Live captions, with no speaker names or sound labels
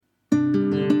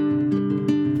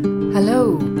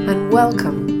Hello, and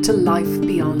welcome to Life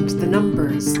Beyond the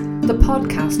Numbers, the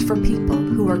podcast for people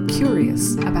who are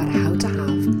curious about how to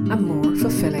have a more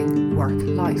fulfilling work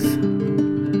life.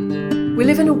 We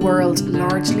live in a world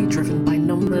largely driven by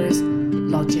numbers,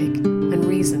 logic, and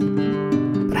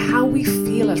reason. But how we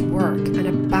feel at work and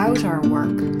about our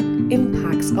work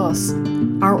impacts us,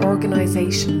 our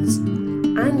organisations,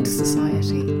 and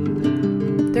society.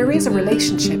 There is a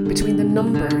relationship between the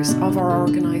numbers of our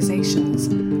organisations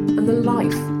and the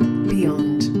life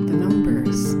beyond the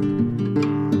numbers.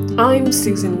 I'm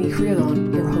Susan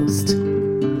Nichrialon, your host.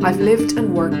 I've lived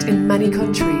and worked in many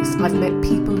countries. I've met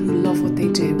people who love what they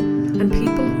do and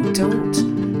people who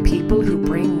don't, people who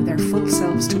bring their full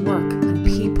selves to work and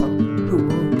people who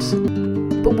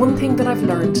won't. But one thing that I've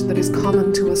learned that is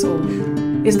common to us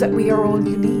all is that we are all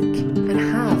unique and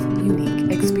have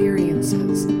unique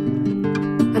experiences.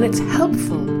 And it's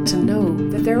helpful to know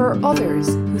that there are others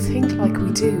who think like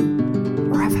we do,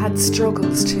 or have had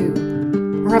struggles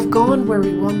too, or have gone where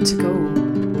we want to go,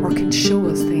 or can show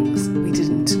us things we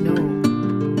didn't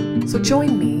know. So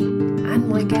join me and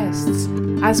my guests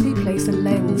as we place a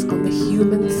lens on the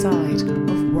human side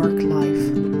of work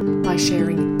life by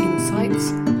sharing insights,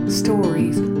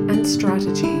 stories, and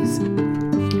strategies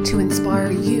to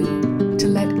inspire you to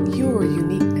let your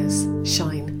uniqueness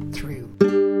shine through.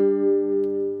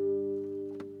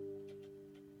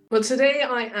 Well, today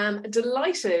I am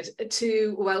delighted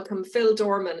to welcome Phil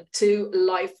Dorman to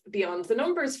Life Beyond the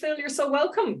Numbers. Phil, you're so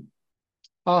welcome.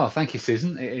 Oh, thank you,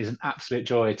 Susan. It is an absolute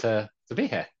joy to be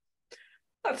here.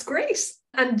 That's great.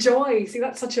 And joy, see,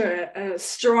 that's such a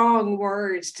strong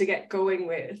word to get going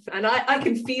with. And I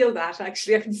can feel that,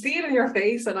 actually. I can see it in your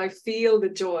face and I feel the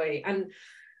joy. And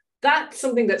that's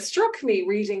something that struck me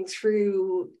reading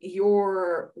through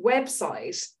your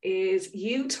website is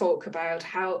you talk about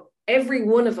how every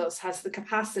one of us has the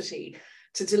capacity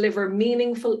to deliver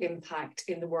meaningful impact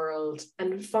in the world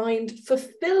and find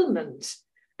fulfillment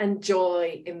and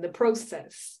joy in the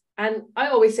process. And I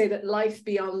always say that Life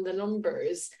Beyond the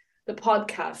Numbers, the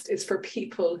podcast, is for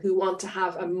people who want to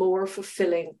have a more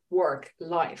fulfilling work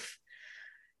life.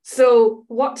 So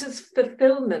what does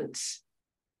fulfillment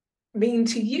mean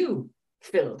to you,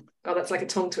 Phil? Oh, that's like a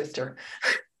tongue twister.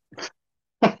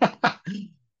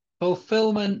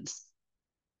 Fulfillment,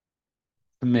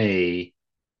 for me,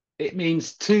 it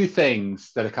means two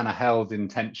things that are kind of held in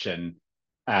tension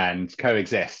and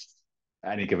coexist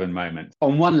at any given moment.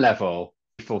 On one level,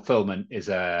 fulfillment is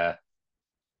a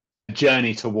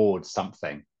journey towards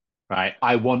something, right?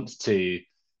 I want to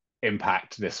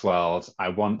impact this world. I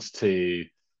want to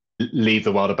leave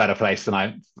the world a better place than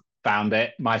I found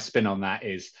it. My spin on that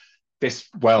is this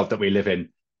world that we live in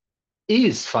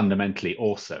is fundamentally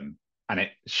awesome. And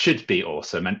it should be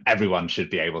awesome, and everyone should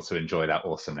be able to enjoy that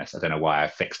awesomeness. I don't know why I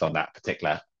fixed on that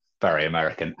particular very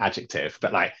American adjective,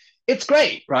 but like, it's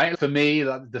great, right? For me,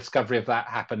 the discovery of that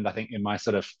happened, I think, in my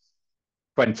sort of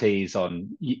 20s on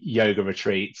yoga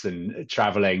retreats and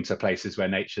traveling to places where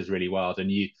nature's really wild,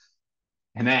 and you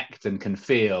connect and can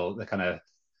feel the kind of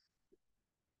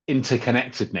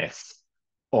interconnectedness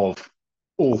of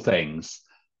all things.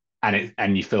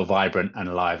 And you feel vibrant and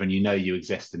alive, and you know you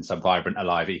exist in some vibrant,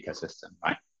 alive ecosystem,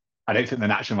 right? I don't think the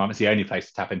natural environment's the only place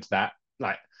to tap into that.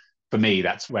 Like, for me,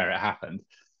 that's where it happened.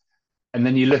 And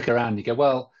then you look around and you go,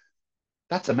 well,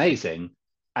 that's amazing.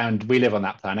 And we live on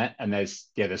that planet, and there's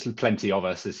plenty of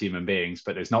us as human beings,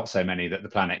 but there's not so many that the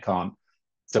planet can't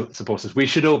support us. We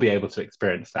should all be able to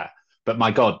experience that. But my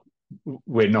God,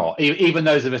 we're not. Even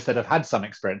those of us that have had some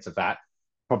experience of that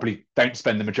probably don't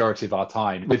spend the majority of our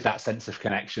time with that sense of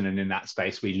connection, and in that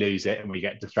space we lose it and we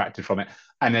get distracted from it.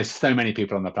 And there's so many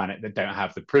people on the planet that don't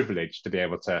have the privilege to be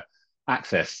able to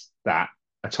access that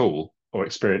at all or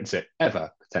experience it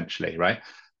ever, potentially, right?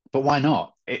 But why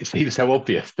not? It seems so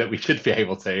obvious that we should be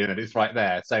able to, and it's right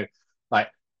there. So like,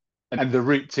 and the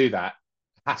route to that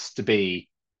has to be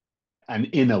an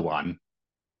inner one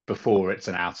before it's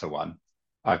an outer one.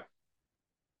 I've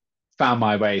found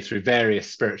my way through various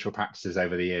spiritual practices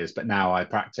over the years, but now I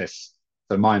practice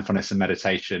the mindfulness and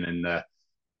meditation in the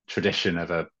tradition of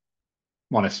a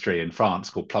monastery in France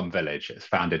called Plum Village. It's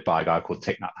founded by a guy called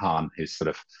Thich Nhat Hanh, who's sort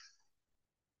of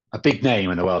a big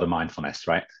name in the world of mindfulness,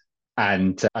 right?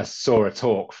 And I saw a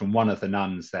talk from one of the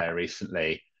nuns there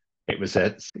recently. It was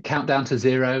a countdown to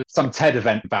zero, some TED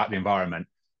event about the environment.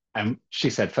 And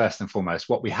she said, first and foremost,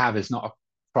 what we have is not a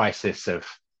crisis of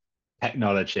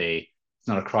technology. It's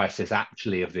not a crisis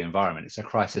actually of the environment. It's a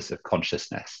crisis of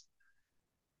consciousness,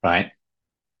 right?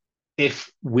 If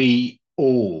we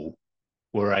all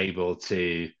were able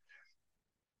to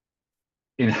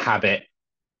inhabit,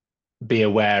 be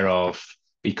aware of,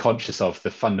 be conscious of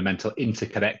the fundamental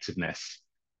interconnectedness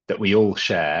that we all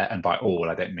share. And by all,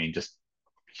 I don't mean just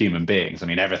human beings, I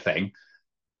mean everything.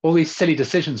 All these silly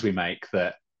decisions we make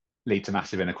that lead to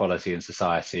massive inequality in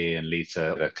society and lead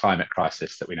to the climate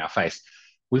crisis that we now face,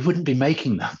 we wouldn't be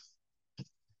making them.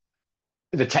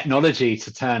 The technology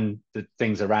to turn the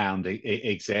things around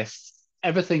exists.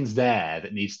 Everything's there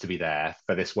that needs to be there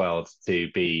for this world to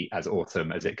be as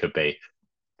awesome as it could be.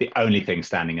 The only thing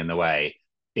standing in the way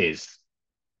is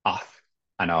us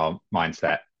and our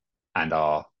mindset and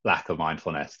our lack of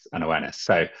mindfulness and awareness.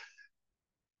 So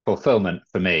fulfillment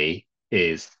for me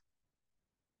is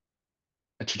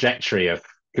a trajectory of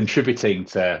contributing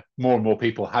to more and more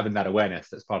people having that awareness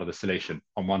that's part of the solution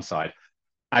on one side.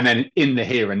 And then in the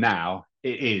here and now,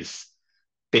 it is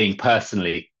being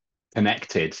personally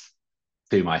connected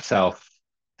to myself,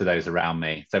 to those around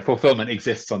me. So fulfillment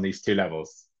exists on these two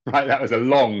levels, right? That was a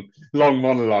long, long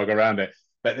monologue around it,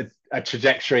 but a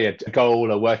trajectory, a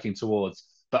goal, a working towards,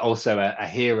 but also a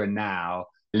here and now,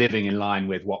 living in line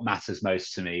with what matters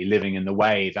most to me, living in the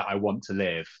way that I want to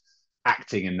live,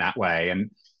 acting in that way. And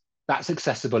that's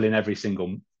accessible in every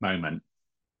single moment.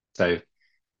 So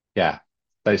yeah,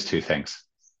 those two things.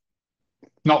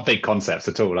 Not big concepts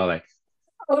at all, are they?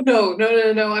 Oh no, no,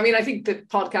 no, no. I mean, I think the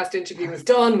podcast interview is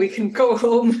done. We can go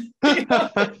home.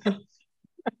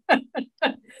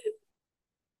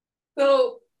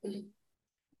 So,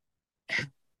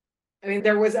 I mean,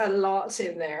 there was a lot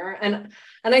in there, and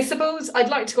I suppose I'd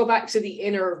like to go back to the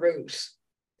inner root.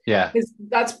 Yeah, because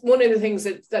that's one of the things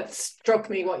that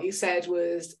struck me. What you said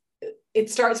was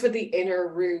it starts with the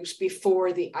inner root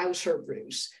before the outer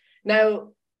root. Now,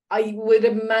 I would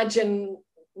imagine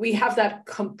we have that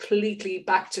completely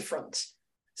back to front.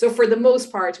 So for the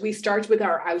most part, we start with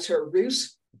our outer root.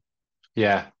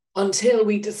 Yeah. Until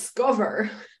we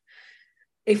discover,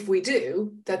 if we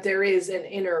do, that there is an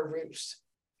inner root.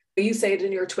 You say it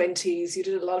in your 20s, you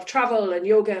did a lot of travel and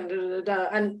yoga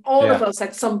and all of us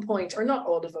at some point, or not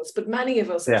all of us, but many of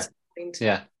us at some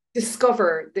point,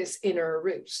 discover this inner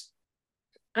root.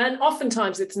 And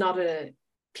oftentimes it's not a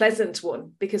pleasant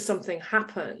one because something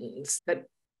happens that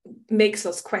makes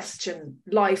us question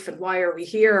life and why are we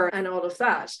here and all of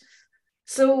that.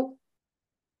 So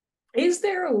is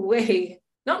there a way,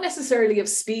 not necessarily of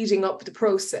speeding up the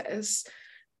process,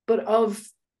 but of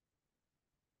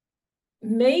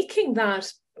making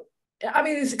that, I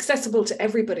mean, it's accessible to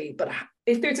everybody, but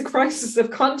if there's a crisis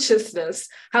of consciousness,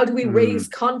 how do we raise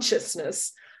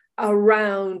consciousness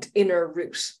around inner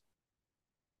root?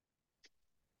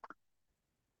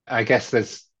 I guess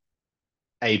there's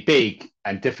a big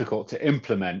and difficult to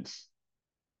implement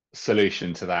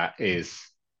solution to that is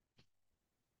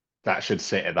that should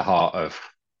sit at the heart of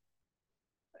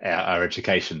our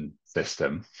education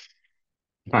system,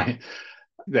 right?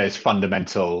 There's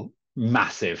fundamental,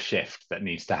 massive shift that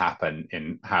needs to happen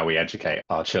in how we educate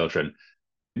our children.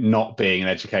 Not being an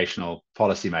educational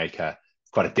policymaker is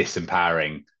quite a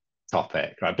disempowering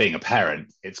topic, right? Being a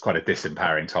parent, it's quite a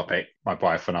disempowering topic. My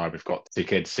wife and I, we've got two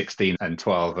kids, 16 and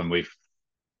 12, and we've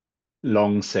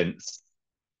long since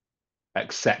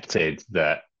accepted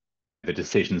that the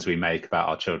decisions we make about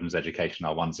our children's education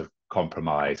are ones of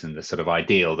compromise, and the sort of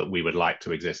ideal that we would like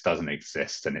to exist doesn't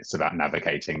exist, and it's about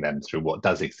navigating them through what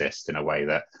does exist in a way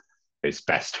that is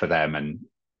best for them and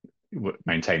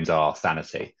maintains our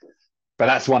sanity. But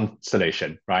that's one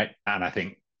solution, right? And I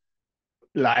think,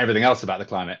 like everything else about the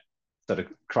climate sort of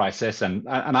crisis, and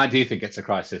I do think it's a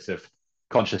crisis of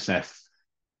consciousness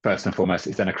first and foremost.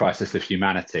 It's then a crisis of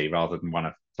humanity rather than one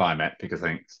of climate, because I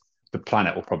think the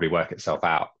planet will probably work itself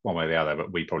out one way or the other,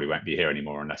 but we probably won't be here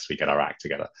anymore unless we get our act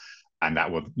together. And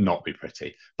that will not be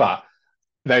pretty. But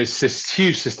those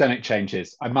huge systemic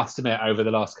changes, I must admit, over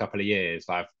the last couple of years,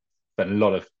 I've spent a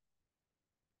lot of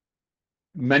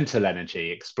mental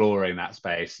energy exploring that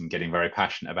space and getting very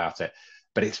passionate about it.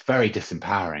 But it's very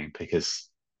disempowering, because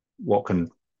what can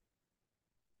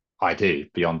I do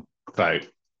beyond vote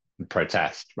and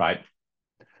protest, right?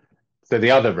 So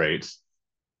the other route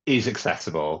is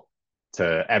accessible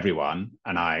to everyone,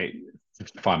 and I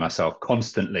find myself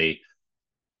constantly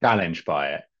challenged by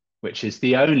it, which is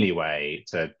the only way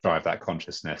to drive that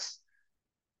consciousness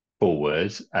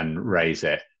forward and raise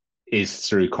it is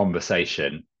through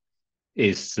conversation,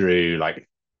 is through like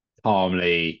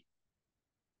calmly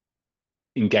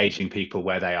engaging people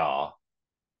where they are.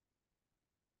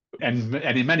 And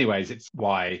in many ways, it's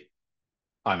why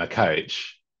I'm a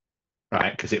coach,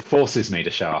 right? Because it forces me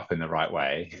to show up in the right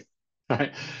way,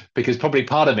 right? Because probably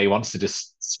part of me wants to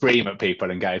just scream at people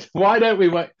and go, why don't we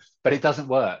work? But it doesn't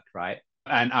work, right?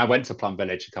 And I went to Plum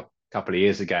Village a couple of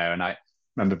years ago, and I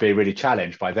remember being really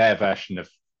challenged by their version of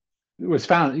was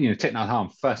found, Thich Nhat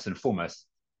Hanh first and foremost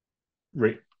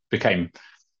became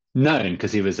known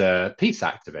because he was a peace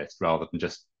activist rather than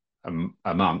just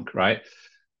a monk, right?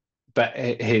 But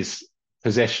his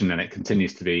position, and it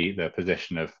continues to be the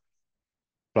position of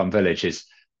Plum Village, is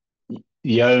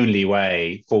the only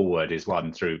way forward is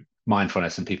one through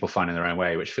mindfulness and people finding their own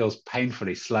way, which feels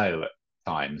painfully slow at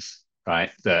times,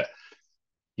 right? That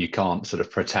you can't sort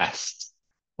of protest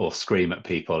or scream at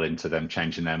people into them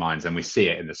changing their minds. And we see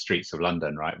it in the streets of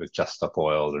London, right? With Just Stop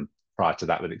Oil, and prior to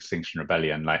that with Extinction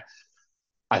Rebellion. Like,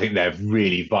 I think they're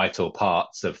really vital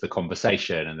parts of the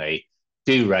conversation, and they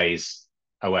do raise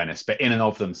awareness, but in and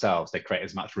of themselves, they create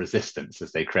as much resistance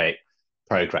as they create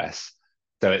progress.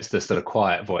 So it's the sort of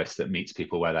quiet voice that meets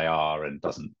people where they are and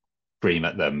doesn't scream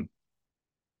at them,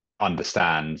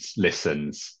 understands,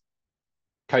 listens,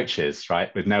 coaches,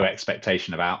 right, with no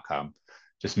expectation of outcome,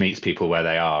 just meets people where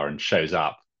they are and shows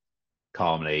up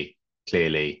calmly,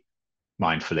 clearly,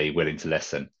 mindfully, willing to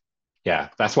listen. Yeah,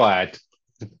 that's why I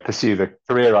pursue the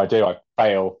career I do. I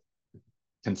fail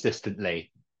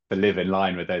consistently to live in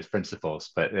line with those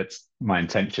principles, but it's my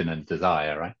intention and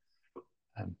desire, right?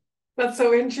 That's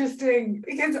so interesting,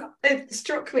 because it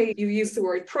struck me, you used the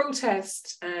word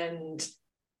protest, and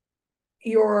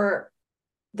the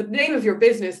name of your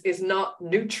business is not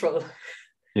neutral.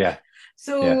 Yeah.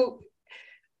 So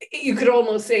you could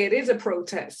almost say it is a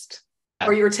protest,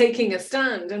 or you're taking a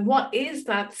stand. And what is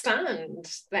that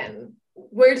stand then?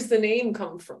 Where does the name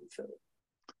come from, Phil?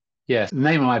 Yes, the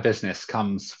name of my business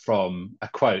comes from a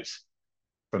quote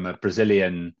from a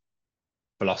Brazilian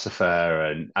philosopher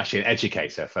and actually an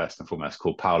educator, first and foremost,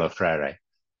 called Paulo Freire.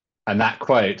 And that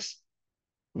quote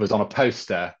was on a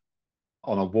poster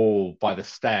on a wall by the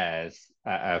stairs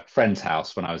at a friend's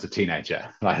house when I was a teenager.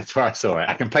 Like, that's where I saw it.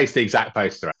 I can place the exact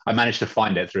poster. I managed to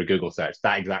find it through a Google search,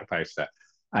 that exact poster,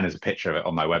 and there's a picture of it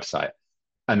on my website.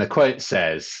 And the quote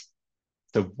says,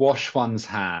 "To wash one's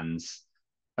hands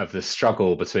of the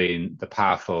struggle between the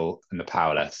powerful and the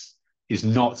powerless is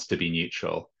not to be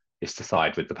neutral, it's to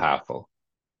side with the powerful."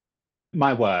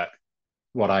 My work,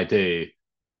 what I do,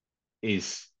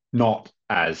 is not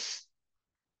as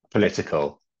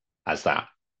political as that.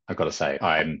 I've got to say,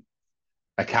 I'm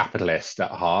a capitalist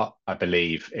at heart. I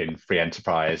believe in free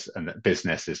enterprise and that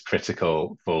business is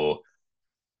critical for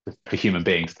human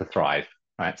beings to thrive.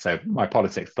 Right. So my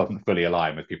politics doesn't fully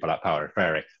align with people like Paulo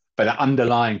Freire, but that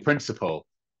underlying principle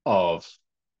of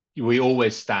we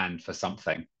always stand for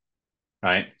something,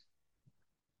 right?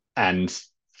 And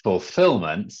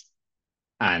fulfillment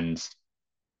and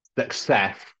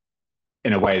success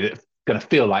in a way that's going to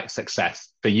feel like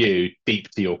success for you deep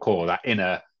to your core, that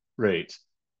inner root,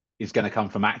 is going to come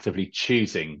from actively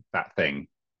choosing that thing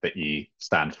that you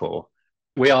stand for.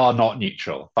 We are not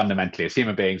neutral fundamentally as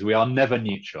human beings. We are never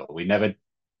neutral. We never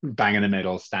bang in the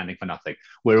middle, standing for nothing.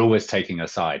 We're always taking a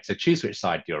side. So choose which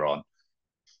side you're on.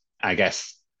 I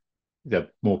guess the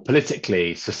more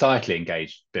politically, societally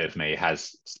engaged bit of me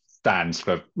stands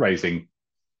for raising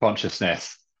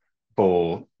consciousness,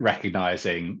 for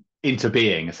recognizing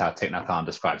interbeing, is how Thich Nhat Hanh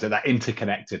describes it, that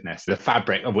interconnectedness, the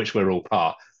fabric of which we're all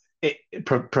part.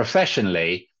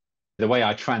 Professionally, the way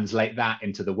I translate that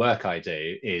into the work I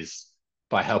do is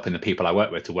by helping the people I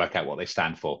work with to work out what they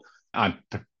stand for. I'm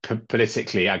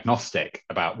politically agnostic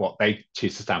about what they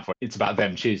choose to stand for. It's about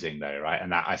them choosing, though, right?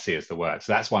 And that I see as the work.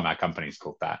 So that's why my company's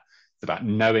called that. It's about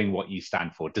knowing what you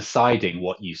stand for, deciding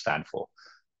what you stand for.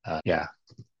 Yeah.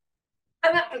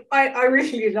 And I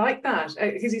really like that,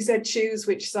 because you said choose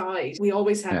which side. We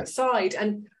always have a side.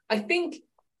 And I think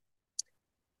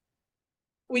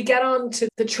we get on to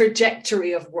the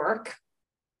trajectory of work.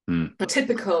 A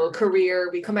typical career,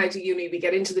 we come out of uni, we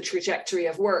get into the trajectory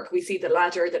of work. We see the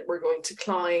ladder that we're going to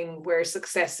climb, where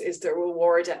success is the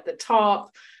reward at the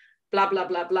top, blah, blah,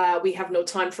 blah, blah. We have no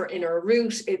time for inner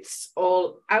root. It's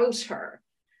all outer.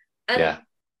 And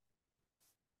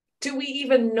do we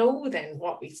even know then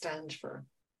what we stand for?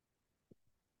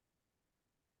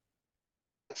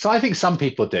 So I think some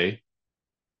people do,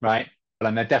 right?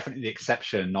 And they're definitely the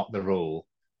exception, not the rule.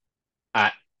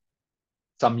 At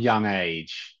some young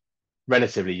age,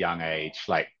 relatively young age,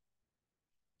 like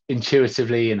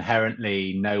intuitively,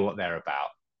 inherently know what they're about,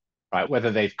 right?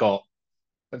 Whether they've got,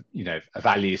 a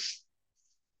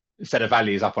set of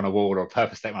values up on a wall or a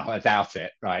purpose statement, I doubt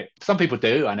it, right? Some people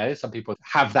do, I know. Some people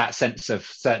have that sense of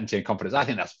certainty and confidence. I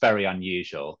think that's very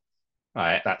unusual,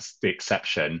 right? That's the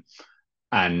exception.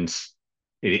 And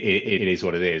it is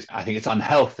what it is. I think it's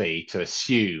unhealthy to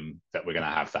assume that we're going to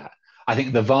have that. I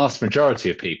think the vast majority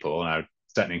of people, and I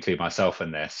certainly include myself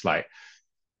in this, like,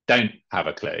 don't have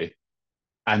a clue.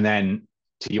 And then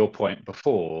to your point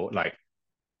before, like,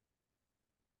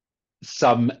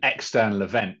 some external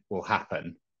event will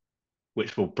happen,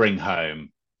 which will bring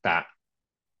home that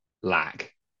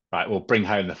lack, right? Will bring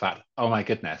home the fact, oh my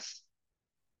goodness,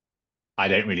 I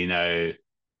don't really know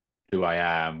who I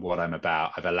am, what I'm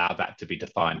about. I've allowed that to be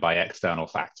defined by external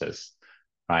factors,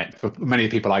 right? For many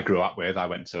of the people I grew up with, I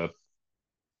went to a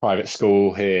private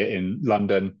school here in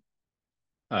London.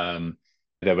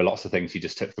 There were lots of things you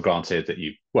just took for granted, that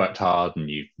you worked hard and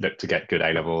you looked to get good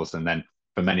A levels. And then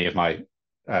for many of my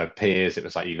peers, it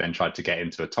was like you then tried to get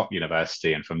into a top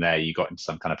university. And from there, you got into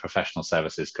some kind of professional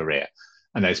services career.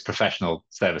 And those professional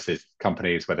services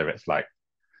companies, whether it's like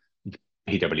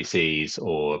PwCs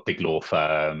or a big law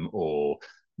firm or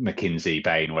McKinsey,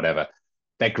 Bain, whatever,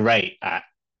 they're great at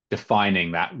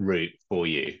defining that route for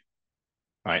you,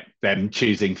 right? Them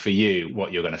choosing for you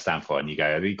what you're going to stand for. And you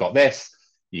go, you got this,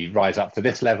 you rise up to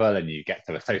this level and you get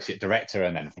to associate director,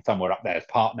 and then somewhere up there is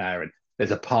partner. And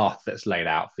there's a path that's laid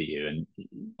out for you. And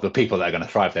the people that are going to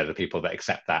thrive there are the people that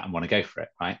accept that and want to go for it,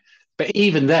 right? But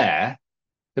even there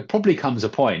probably comes a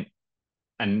point,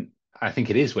 and I think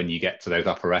it is when you get to those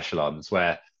upper echelons,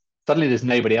 where suddenly there's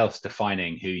nobody else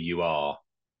defining who you are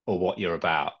or what you're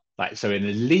about. Like, so in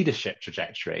a leadership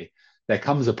trajectory, there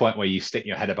comes a point where you stick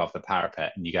your head above the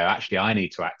parapet and you go, actually, I need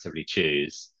to actively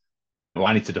choose, or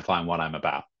I need to define what I'm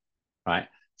about, right?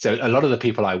 So a lot of the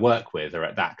people I work with are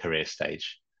at that career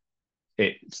stage.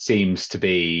 It seems to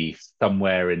be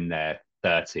somewhere in their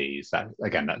 30s. That,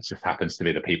 again, that just happens to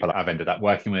be the people I've ended up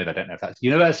working with. I don't know if that's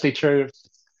universally true,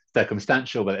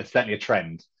 circumstantial, but it's certainly a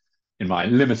trend in my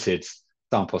limited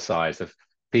sample size of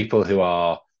people who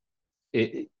are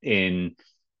in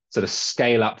sort of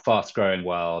scale up, fast growing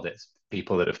world. It's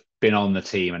people that have been on the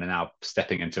team and are now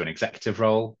stepping into an executive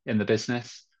role in the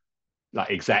business. Like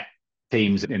exec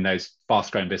teams in those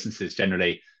fast growing businesses,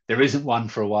 generally, there isn't one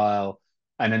for a while.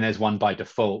 And then there's one by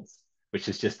default, which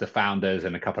is just the founders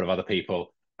and a couple of other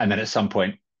people. And then at some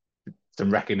point,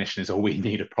 some recognition is, oh, we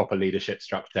need a proper leadership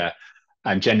structure.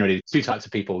 And generally, two types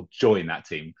of people join that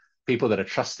team: people that are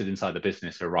trusted inside the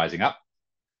business are rising up,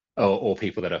 or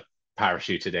people that are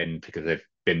parachuted in because they've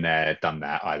been there, done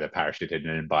that, either parachuted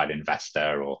in by an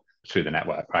investor or through the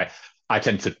network, right? I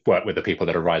tend to work with the people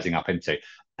that are rising up into.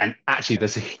 And actually,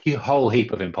 there's a whole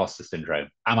heap of imposter syndrome.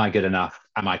 Am I good enough?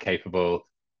 Am I capable?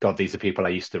 God, these are people I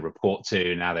used to report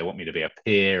to. Now they want me to be a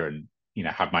peer and,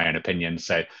 have my own opinion.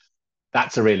 So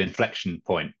that's a real inflection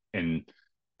point in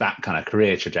that kind of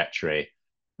career trajectory,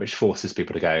 which forces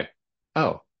people to go,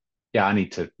 oh, yeah, I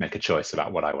need to make a choice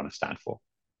about what I want to stand for.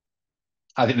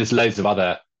 I think there's loads of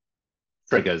other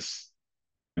triggers,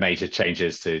 major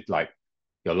changes to like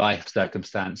your life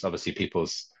circumstance. Obviously,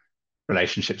 people's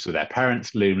relationships with their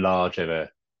parents loom large over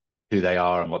who they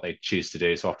are and what they choose to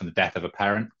do. So often the death of a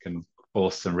parent can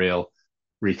force some real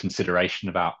reconsideration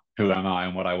about who am I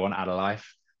and what I want out of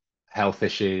life. Health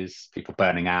issues, people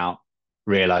burning out,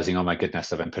 realizing, oh my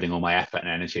goodness, I've been putting all my effort and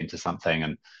energy into something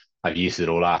and I've used it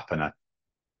all up. And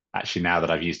actually, now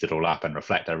that I've used it all up and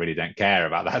reflect, I really don't care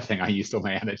about that thing I used all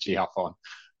my energy up on.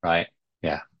 Right.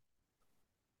 Yeah.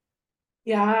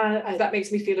 Yeah, that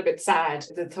makes me feel a bit sad,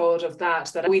 the thought of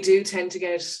that we do tend to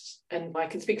get, and I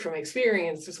can speak from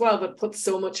experience as well, but put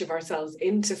so much of ourselves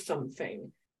into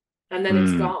something and then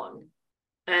it's gone.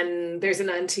 And there's an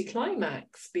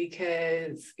anticlimax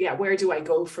because, yeah, where do I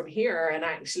go from here? And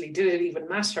actually, did it even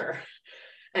matter?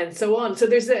 And so on. So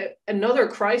there's another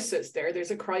crisis there.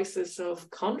 There's a crisis of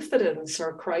confidence,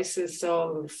 or crisis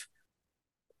of,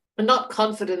 not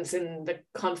confidence in the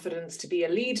confidence to be a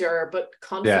leader, but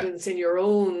confidence in your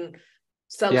own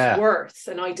self-worth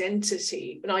and an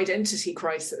identity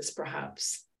crisis,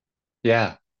 perhaps.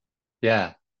 Yeah.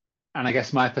 Yeah. And I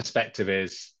guess my perspective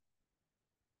is,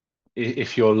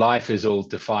 if your life is all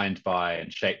defined by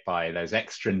and shaped by those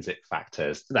extrinsic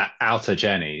factors, that outer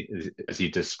journey, as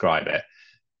you describe it,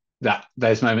 that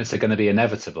those moments are going to be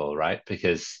inevitable, right?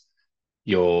 Because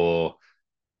you're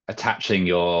attaching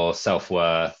your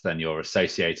self-worth and you're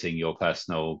associating your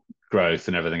personal growth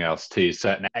and everything else to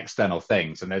certain external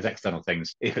things. And those external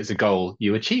things, if it's a goal,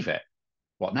 you achieve it.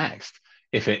 What next?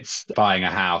 If it's buying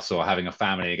a house or having a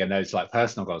family, again, those like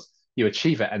personal goals, you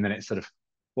achieve it. And then it's sort of,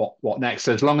 what next?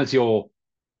 So as long as you're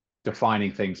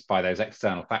defining things by those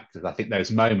external factors, I think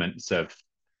those moments of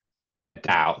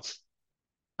doubt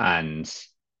and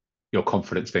your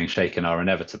confidence being shaken are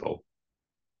inevitable.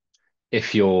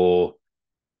 If you're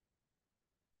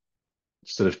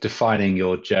sort of defining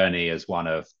your journey as one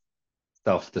of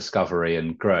self-discovery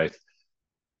and growth,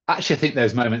 actually, I think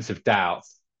those moments of doubt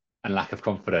and lack of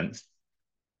confidence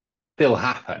still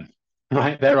happen,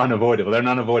 right? They're unavoidable. They're an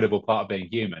unavoidable part of being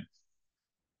human.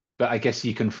 But I guess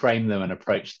you can frame them and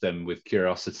approach them with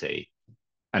curiosity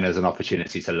and as an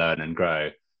opportunity to learn and grow,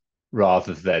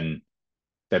 rather than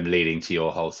them leading to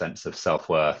your whole sense of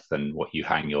self-worth and what you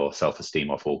hang your self-esteem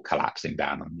off all collapsing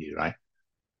down on you, right?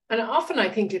 And often I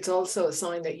think it's also a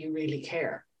sign that you really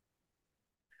care.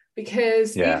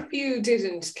 Because Yeah. if you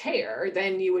didn't care,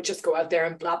 then you would just go out there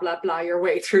and blah, blah, blah your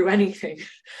way through anything.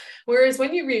 Whereas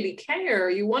when you really care,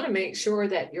 you want to make sure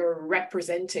that you're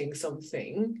representing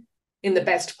something in the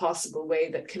best possible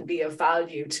way that can be of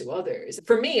value to others.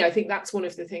 For me, I think that's one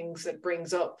of the things that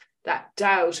brings up that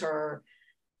doubt or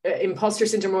imposter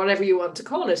syndrome or whatever you want to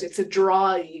call it. It's a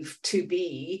drive to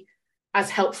be as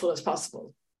helpful as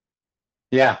possible.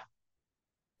 Yeah.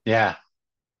 Yeah.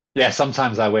 Yeah.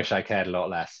 Sometimes I wish I cared a lot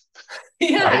less.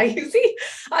 Yeah, Right. you see,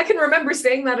 I can remember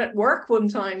saying that at work one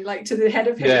time, like to the head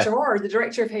of Yeah. HR, the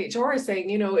director of HR, saying,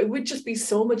 it would just be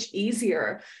so much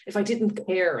easier if I didn't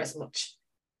care as much.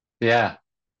 Yeah.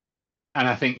 And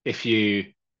I think if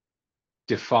you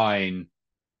define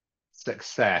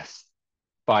success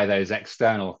by those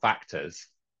external factors,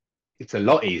 it's a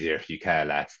lot easier if you care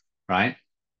less, right?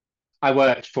 I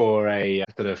worked for a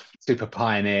sort of super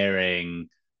pioneering,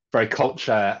 very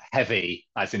culture heavy,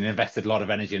 as in invested a lot of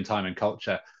energy and time in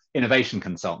culture, innovation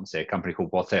consultancy, a company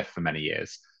called What If for many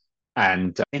years.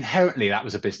 And inherently, that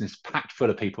was a business packed full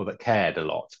of people that cared a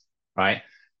lot, right?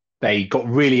 They got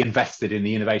really invested in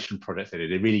the innovation projects they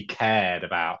did. They really cared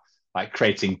about like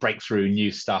creating breakthrough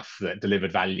new stuff that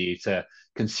delivered value to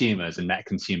consumers and met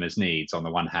consumers' needs on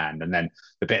the one hand. And then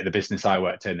the bit of the business I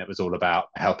worked in, it was all about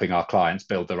helping our clients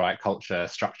build the right culture,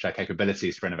 structure,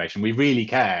 capabilities for innovation. We really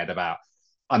cared about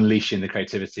unleashing the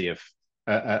creativity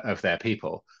of their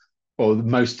people, or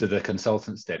most of the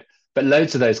consultants did. But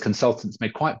loads of those consultants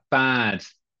made quite bad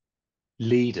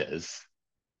leaders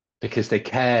because they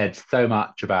cared so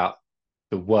much about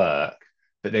the work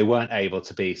that they weren't able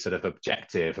to be sort of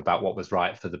objective about what was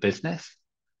right for the business.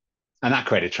 And that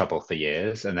created trouble for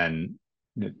years. And then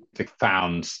they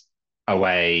found a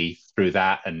way through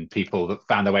that, and people that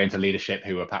found their way into leadership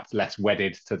who were perhaps less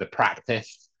wedded to the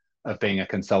practice of being a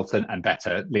consultant and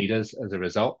better leaders as a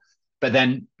result. But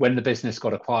then when the business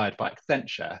got acquired by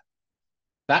Accenture,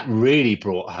 that really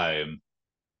brought home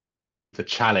the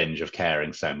challenge of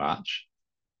caring so much,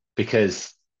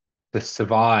 because to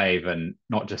survive, and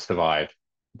not just survive,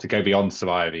 to go beyond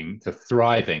surviving to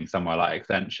thriving somewhere like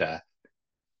Accenture,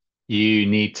 you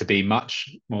need to be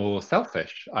much more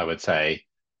selfish, I would say,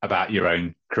 about your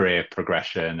own career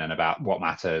progression and about what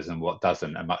matters and what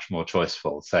doesn't, and much more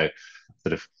choiceful. So,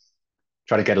 sort of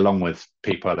try to get along with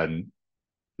people and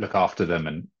look after them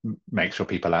and make sure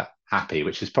people are happy,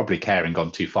 which is probably caring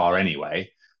gone too far anyway.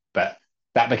 But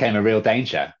that became a real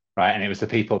danger, right? And it was the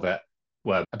people that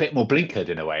were a bit more blinkered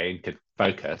in a way and could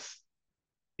focus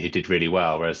who did really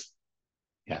well. Whereas,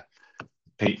 yeah,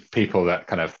 people that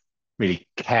kind of really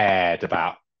cared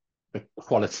about the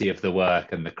quality of the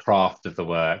work and the craft of the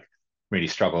work really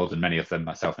struggled, and many of them,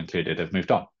 myself included, have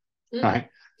moved on. Mm. Right?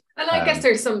 And I guess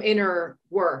there's some inner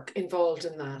work involved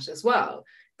in that as well,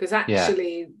 because Yeah.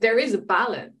 actually there is a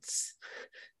balance.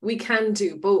 We can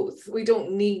do both. We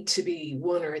don't need to be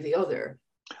one or the other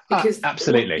because,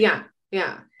 Absolutely. yeah,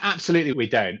 yeah. Absolutely, we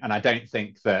don't. And I don't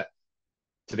think that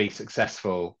to be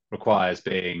successful requires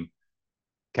being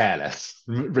careless,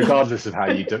 regardless of how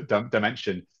you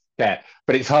dimension care.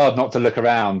 But it's hard not to look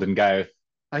around and go,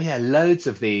 oh, yeah, loads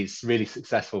of these really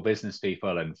successful business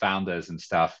people and founders and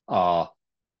stuff are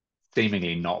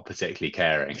seemingly not particularly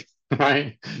caring,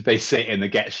 right? They sit in the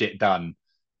get shit done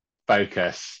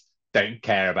focus, don't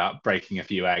care about breaking a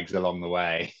few eggs along the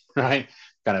way, right?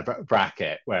 Kind of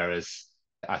bracket. Whereas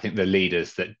I think the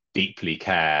leaders that deeply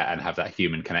care and have that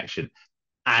human connection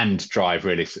and drive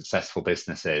really successful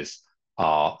businesses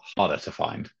are harder to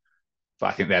find. But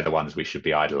I think they're the ones we should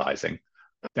be idolizing.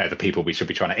 They're the people we should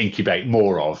be trying to incubate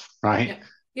more of, right? Yeah.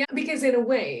 Yeah, because in a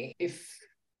way, if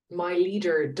my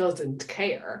leader doesn't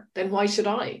care, then why should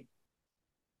I?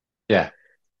 Yeah.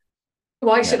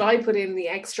 Why should Yeah. I put in the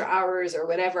extra hours or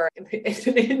whatever? It's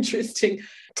an interesting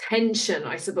tension,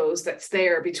 I suppose, that's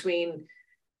there between.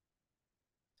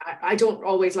 I don't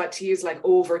always like to use like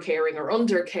over caring or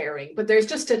under caring, but there's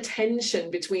just a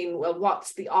tension between, well,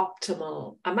 what's the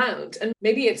optimal amount? And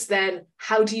maybe it's then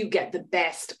how do you get the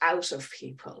best out of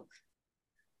people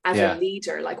as a Yeah.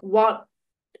 leader? Like what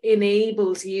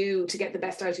enables you to get the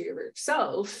best out of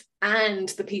yourself and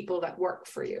the people that work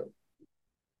for you?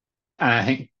 And I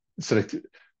think sort of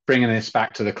bringing this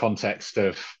back to the context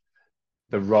of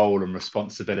the role and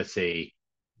responsibility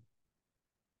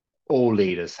all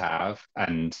leaders have,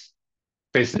 and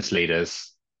business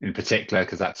leaders in particular,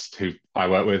 because that's who I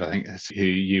work with, I think that's who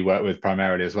you work with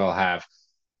primarily as well, have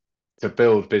to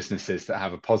build businesses that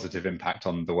have a positive impact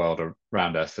on the world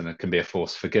around us and it can be a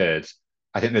force for good,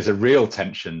 I think there's a real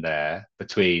tension there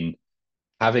between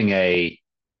having a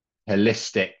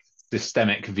holistic,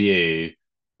 systemic view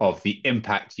of the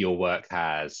impact your work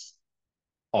has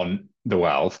on the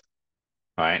world,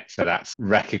 right? So that's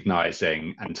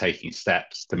recognizing and taking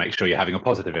steps to make sure you're having a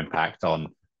positive impact on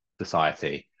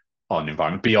society, on the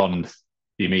environment, beyond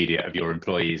the immediate of your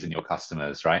employees and your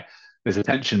customers, right? There's a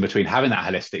tension between having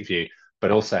that holistic view,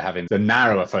 but also having the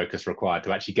narrower focus required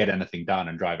to actually get anything done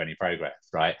and drive any progress,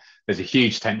 right? There's a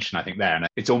huge tension, I think, there. And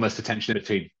it's almost a tension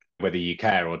between whether you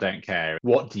care or don't care.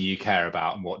 What do you care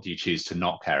about and what do you choose to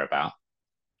not care about,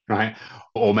 right?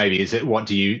 Or maybe is it what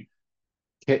do you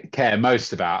care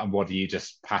most about and what are you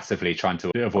just passively trying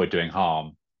to avoid doing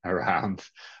harm around?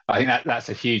 I think that's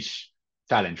a huge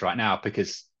challenge right now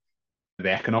because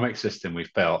the economic system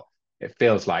we've built, it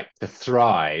feels like to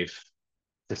thrive,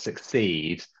 to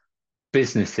succeed,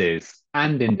 businesses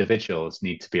and individuals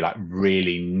need to be like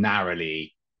really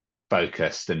narrowly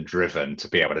focused and driven to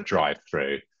be able to drive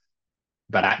through.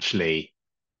 But actually,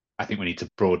 I think we need to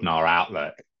broaden our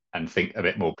outlook and think a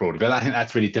bit more broadly. But I think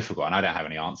that's really difficult, and I don't have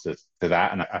any answers to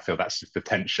that. And I feel that's just the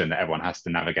tension that everyone has to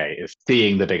navigate: is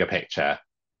seeing the bigger picture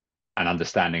and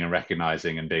understanding and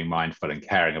recognizing and being mindful and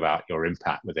caring about your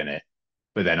impact within it,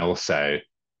 but then also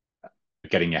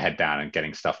getting your head down and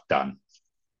getting stuff done.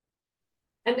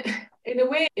 And in a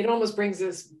way, it almost brings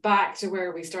us back to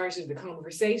where we started the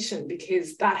conversation,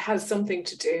 because that has something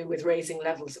to do with raising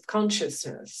levels of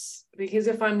consciousness. Because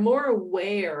if I'm more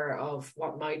aware of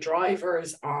what my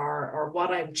drivers are or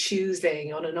what I'm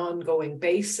choosing on an ongoing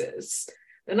basis,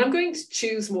 then I'm going to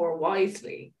choose more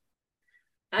wisely.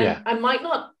 And I might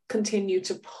not continue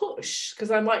to push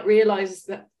because I might realize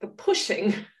that the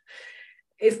pushing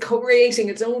is creating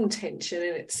its own tension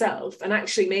in itself and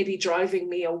actually maybe driving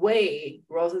me away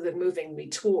rather than moving me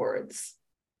towards.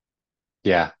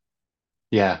 Yeah.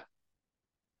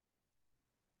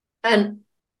 And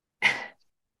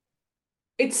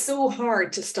it's so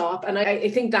hard to stop. And I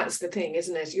think that's the thing,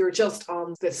 isn't it? You're just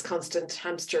on this constant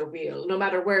hamster wheel. No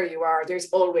matter where you are, there's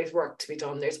always work to be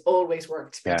done. There's always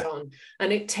work to be done.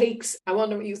 And it takes, I want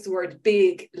to use the word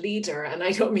big leader, and I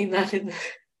don't mean that in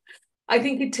I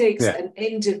think it takes an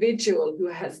individual who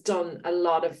has done a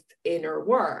lot of inner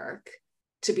work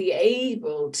to be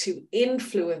able to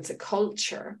influence a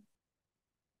culture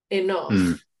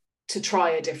enough to try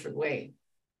a different way.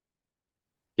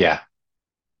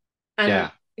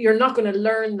 And you're not going to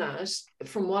learn that,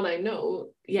 from what I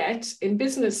know, yet in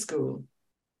business school.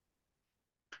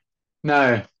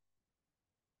 No.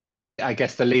 I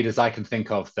guess the leaders I can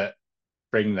think of that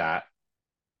bring that,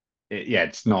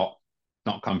 it's not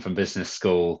come from business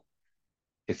school.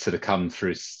 It's sort of come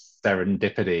through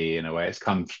serendipity in a way. It's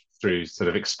come through sort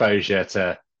of exposure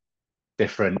to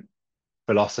different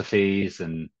philosophies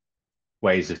and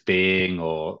ways of being,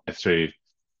 or through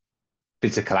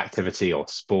physical activity or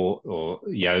sport or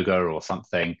yoga or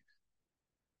something.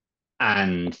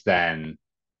 And then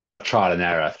trial and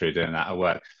error through doing that at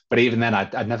work. But even then,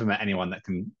 I'd never met anyone that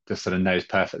can just sort of knows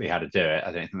perfectly how to do it.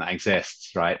 I don't think that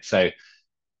exists, right? So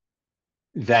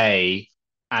they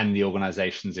and the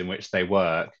organizations in which they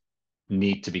work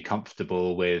need to be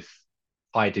comfortable with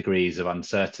high degrees of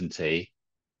uncertainty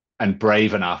and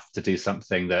brave enough to do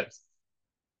something that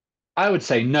I would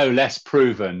say no less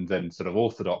proven than sort of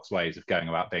orthodox ways of going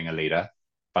about being a leader,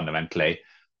 fundamentally,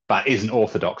 but isn't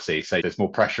orthodoxy. So there's more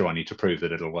pressure on you to prove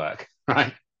that it'll work,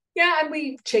 right? Yeah, and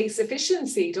we chase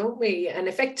efficiency, don't we? And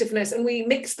effectiveness, and we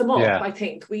mix them up, I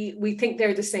think. We think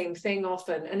they're the same thing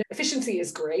often. And efficiency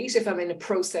is great if I'm in a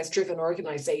process-driven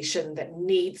organization that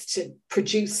needs to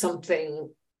produce something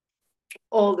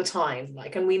all the time,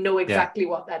 like, and we know exactly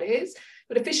what that is.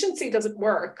 But efficiency doesn't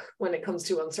work when it comes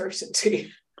to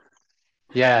uncertainty.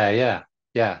 Yeah.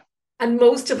 And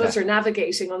most of us are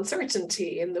navigating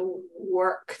uncertainty in the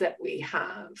work that we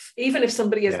have. Even if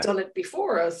somebody has done it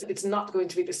before us, it's not going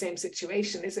to be the same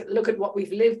situation, is it? Look at what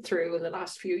we've lived through in the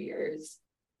last few years.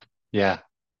 Yeah,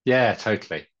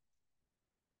 totally.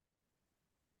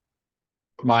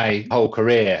 My whole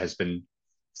career has been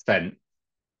spent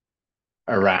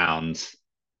around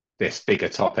this bigger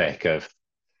topic of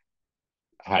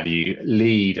how do you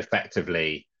lead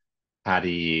effectively? How do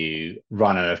you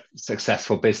run a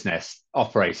successful business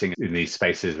operating in these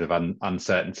spaces of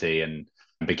uncertainty and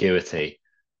ambiguity?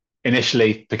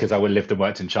 Initially, because I lived and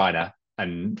worked in China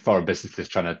and foreign businesses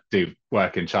trying to do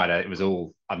work in China, it was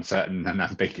all uncertain and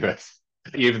ambiguous.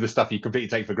 Even the stuff you completely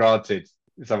take for granted,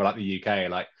 somewhere like the UK,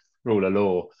 like rule of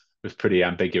law, was pretty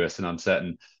ambiguous and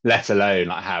uncertain, let alone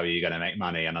like how are you going to make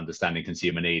money and understanding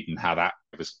consumer need and how that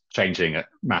was changing at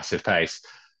massive pace.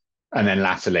 And then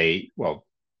latterly, well,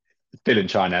 still in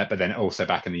China, but then also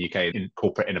back in the UK in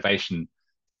corporate innovation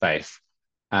space.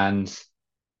 And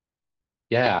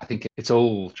yeah, I think it's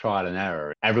all trial and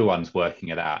error. Everyone's working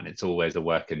it out, and it's always a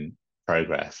work in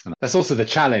progress. And that's also the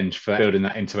challenge for building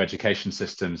that into education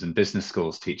systems and business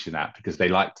schools teaching that, because they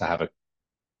like to have a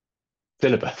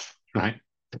syllabus, right?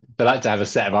 They like to have a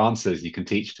set of answers you can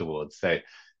teach towards. So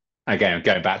again,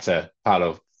 going back to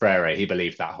Paulo Freire, he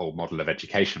believed that whole model of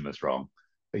education was wrong.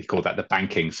 He called that the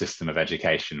banking system of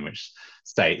education, which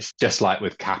states, just like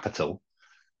with capital,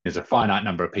 there's a finite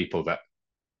number of people that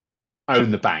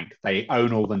own the bank. They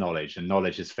own all the knowledge, and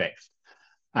knowledge is fixed.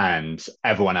 And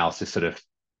everyone else is sort of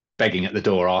begging at the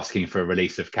door, asking for a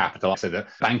release of capital. So the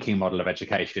banking model of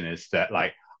education is that,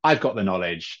 like, I've got the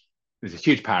knowledge. There's a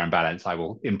huge power imbalance. I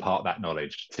will impart that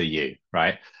knowledge to you,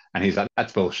 right? And he's like,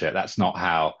 that's bullshit. That's not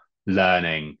how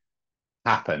learning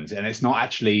happens. And it's not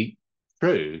actually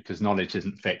true, because knowledge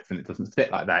isn't fixed and it doesn't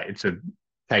sit like that. It's a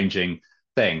changing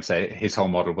thing. So his whole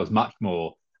model was much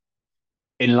more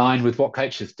in line with what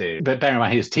coaches do. But bear in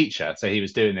mind, he was a teacher. So he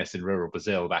was doing this in rural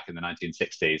Brazil back in the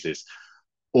 1960s, is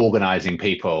organizing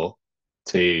people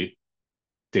to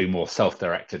do more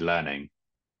self-directed learning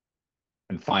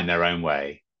and find their own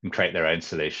way and create their own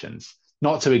solutions.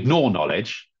 Not to ignore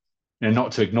knowledge,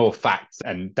 not to ignore facts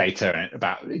and data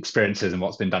about experiences and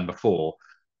what's been done before,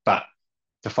 but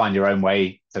to find your own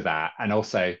way to that, and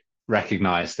also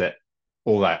recognize that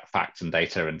all that facts and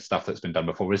data and stuff that's been done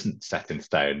before isn't set in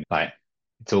stone. Like,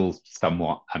 it's all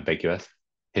somewhat ambiguous.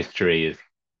 History is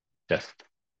just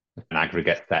an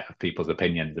aggregate set of people's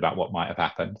opinions about what might have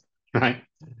happened, right?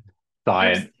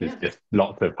 Science is just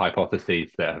lots of hypotheses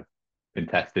that have been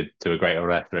tested to a greater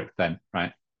or lesser extent,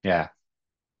 right? Yeah.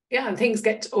 Yeah, and things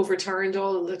get overturned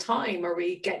all the time, or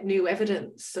we get new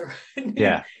evidence, or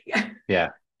yeah, yeah, yeah,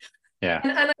 yeah.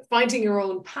 And finding your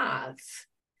own path.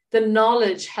 The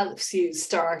knowledge helps you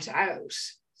start out,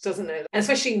 doesn't it? And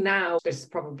especially now, there's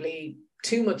probably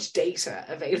too much data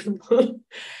available.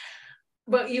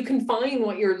 But you can find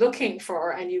what you're looking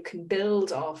for, and you can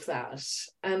build off that.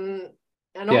 And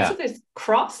also there's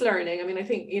cross learning. I mean, I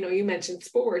think, you mentioned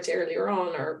sport earlier on,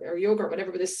 or yoga or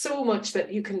whatever, but there's so much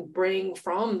that you can bring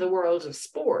from the world of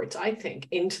sport, I think,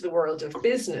 into the world of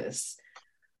business.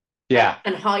 Yeah.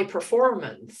 And high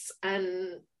performance.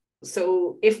 And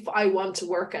so if I want to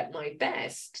work at my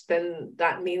best, then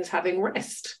that means having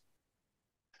rest.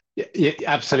 Yeah,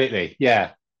 absolutely.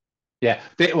 Yeah. Yeah.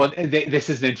 Well, this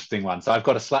is an interesting one. So I've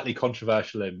got a slightly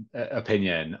controversial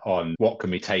opinion on what can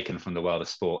be taken from the world of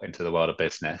sport into the world of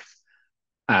business.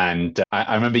 And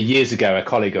I remember years ago, a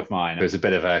colleague of mine who was a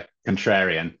bit of a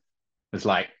contrarian was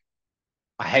like,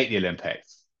 I hate the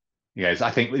Olympics. He goes,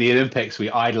 I think with the Olympics, we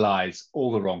idolize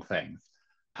all the wrong things.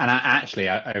 And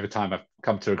over time, I've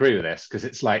come to agree with this, because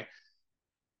it's like,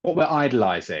 what we're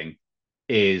idolizing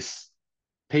is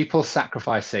people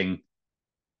sacrificing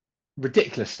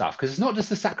ridiculous stuff, because it's not just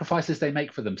the sacrifices they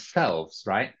make for themselves,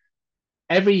 right?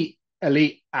 Every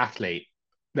elite athlete,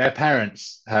 their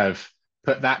parents have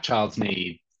put that child's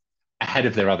need ahead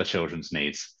of their other children's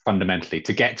needs, fundamentally,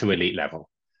 to get to elite level.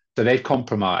 So they've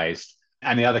compromised,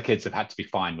 and the other kids have had to be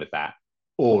fine with that,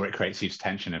 or it creates huge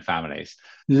tension in families.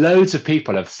 Loads of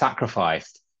people have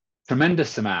sacrificed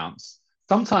tremendous amounts,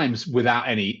 sometimes without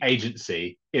any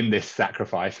agency in this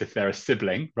sacrifice, if they're a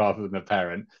sibling rather than a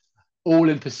parent, all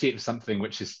in pursuit of something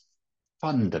which is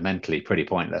fundamentally pretty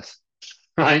pointless,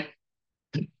 right?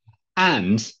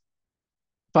 And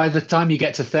by the time you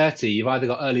get to 30, you've either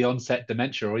got early onset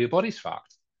dementia or your body's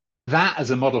fucked. That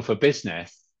as a model for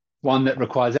business, one that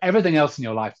requires everything else in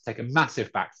your life to take a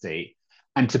massive backseat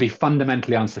and to be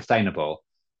fundamentally unsustainable,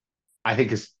 I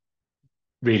think is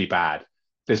really bad.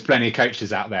 There's plenty of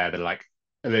coaches out there that are like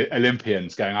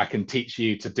Olympians going, I can teach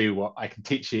you to do what I can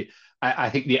teach you.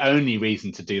 I think the only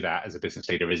reason to do that as a business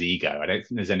leader is ego. I don't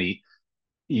think there's any,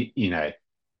 I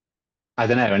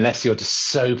don't know, unless you're just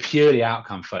so purely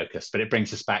outcome focused, but it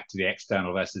brings us back to the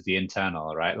external versus the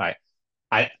internal, right? Like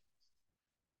I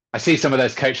see some of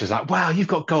those coaches like, wow, you've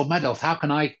got gold medals. How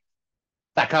can I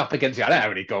stack up against you? I don't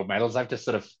have any gold medals. I've just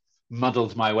sort of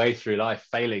muddled my way through life,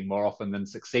 failing more often than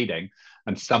succeeding,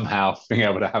 and somehow being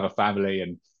able to have a family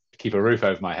and keep a roof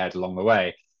over my head along the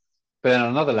way. But then on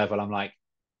another level, I'm like,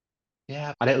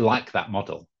 yeah, I don't like that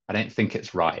model. I don't think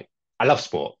it's right. I love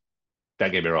sport.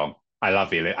 Don't get me wrong.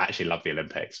 Actually love the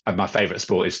Olympics. And my favorite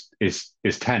sport is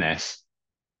tennis.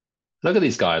 Look at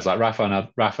these guys like Rafa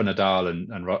Nadal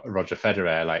and Roger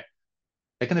Federer. Like,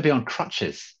 they're going to be on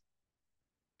crutches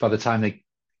by the time they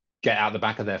get out the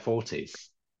back of their 40s,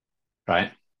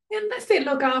 right? Unless they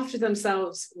look after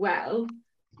themselves well,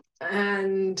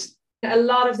 and A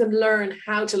lot of them learn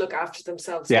how to look after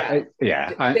themselves well. They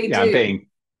do. I'm being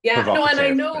no, and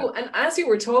I know, but... and as you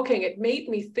were talking, it made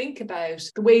me think about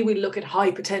the way we look at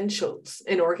high potentials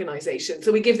in organizations.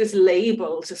 So we give this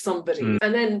label to somebody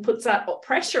and then puts that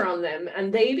pressure on them,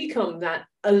 and they become that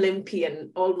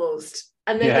Olympian almost.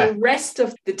 And then the rest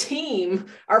of the team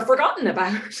are forgotten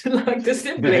about, like the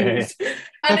siblings.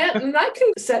 And that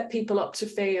can set people up to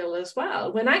fail as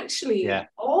well, when actually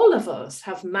all of us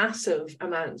have massive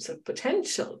amounts of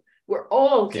potential. We're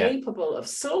all capable of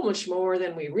so much more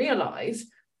than we realize.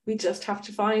 We just have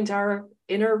to find our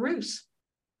inner root.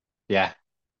 Yeah.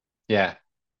 Yeah.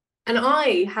 And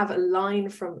I have a line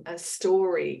from a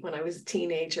story when I was a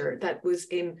teenager that was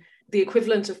in the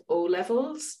equivalent of O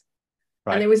levels.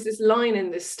 Right. And there was this line in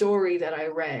this story that I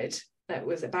read that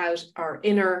was about our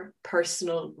inner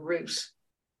personal root.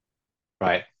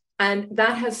 Right. And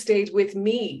that has stayed with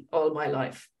me all my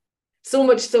life. So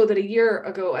much so that a year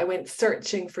ago, I went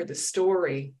searching for the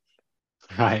story.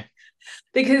 Right.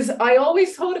 Because I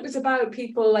always thought it was about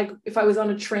people, like if I was on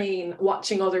a train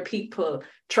watching other people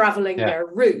traveling their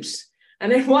route.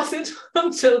 And it wasn't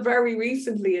until very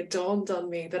recently it dawned on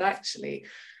me that actually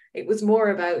it was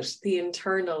more about the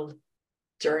internal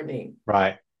journey.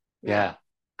 Right. Yeah.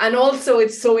 And also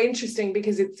it's so interesting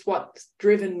because it's what's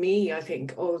driven me, I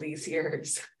think, all these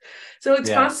years. So it's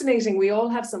fascinating. We all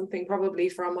have something probably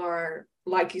from our,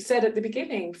 like you said at the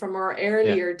beginning, from our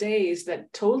earlier days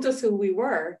that told us who we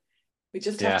were. We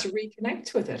just have to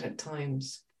reconnect with it at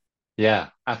times. Yeah,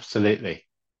 absolutely.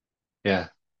 Yeah.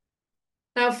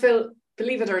 Now, Phil,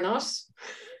 believe it or not,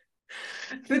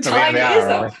 the time is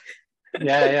up.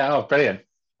 Oh, brilliant.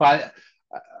 Well,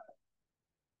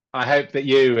 I hope that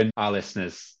you and our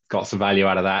listeners got some value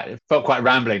out of that. It felt quite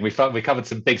rambling. We covered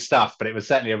some big stuff, but it was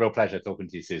certainly a real pleasure talking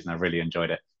to you, Susan. I really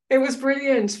enjoyed it. It was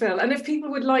brilliant, Phil. And if people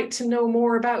would like to know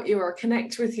more about you or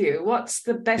connect with you, what's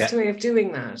the best way of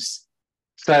doing that?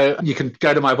 So you can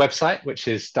go to my website, which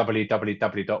is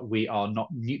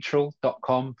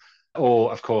www.wearenotneutral.com.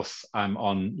 Or, of course, I'm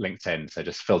on LinkedIn. So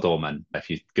just Phil Dorman. If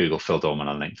you Google Phil Dorman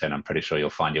on LinkedIn, I'm pretty sure you'll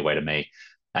find your way to me.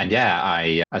 And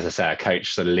I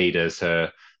coach sort of leaders who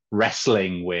are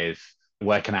wrestling with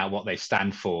working out what they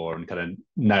stand for and kind of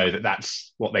know that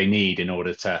that's what they need in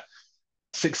order to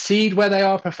succeed where they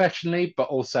are professionally, but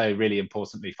also really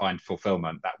importantly, find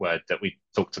fulfillment, that word that we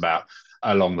talked about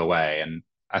along the way. And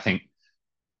I think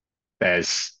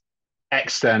there's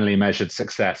externally measured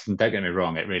success, and don't get me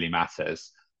wrong, it really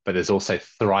matters, but there's also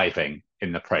thriving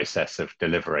in the process of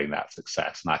delivering that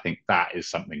success. And I think that is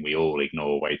something we all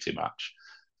ignore way too much.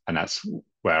 And that's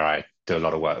where I do a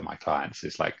lot of work with my clients.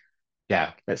 It's like,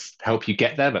 let's help you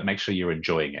get there, but make sure you're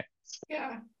enjoying it.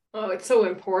 Yeah. Oh, it's so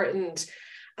important.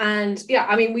 And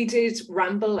we did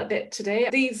ramble a bit today.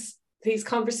 These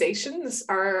conversations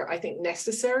are, I think,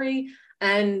 necessary.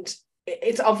 And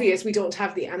it's obvious we don't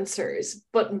have the answers,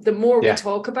 but the more we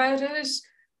talk about it,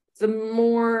 the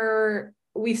more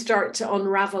we start to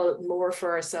unravel more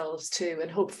for ourselves too. And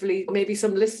hopefully maybe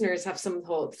some listeners have some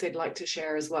thoughts they'd like to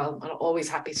share as well. I'm always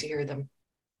happy to hear them.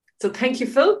 So thank you,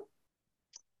 Phil.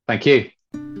 Thank you.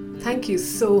 Thank you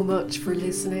so much for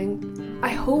listening. I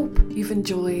hope you've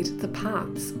enjoyed the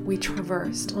paths we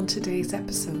traversed on today's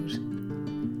episode.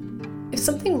 If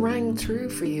something rang through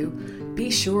for you,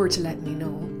 be sure to let me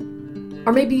know.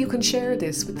 Or maybe you can share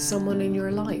this with someone in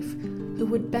your life who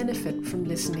would benefit from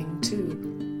listening too.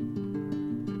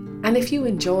 And if you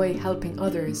enjoy helping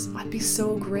others, I'd be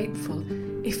so grateful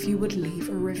if you would leave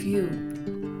a review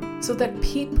so that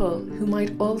people who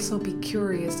might also be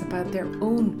curious about their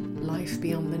own life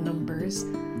beyond the numbers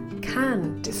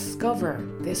can discover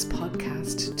this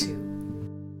podcast too.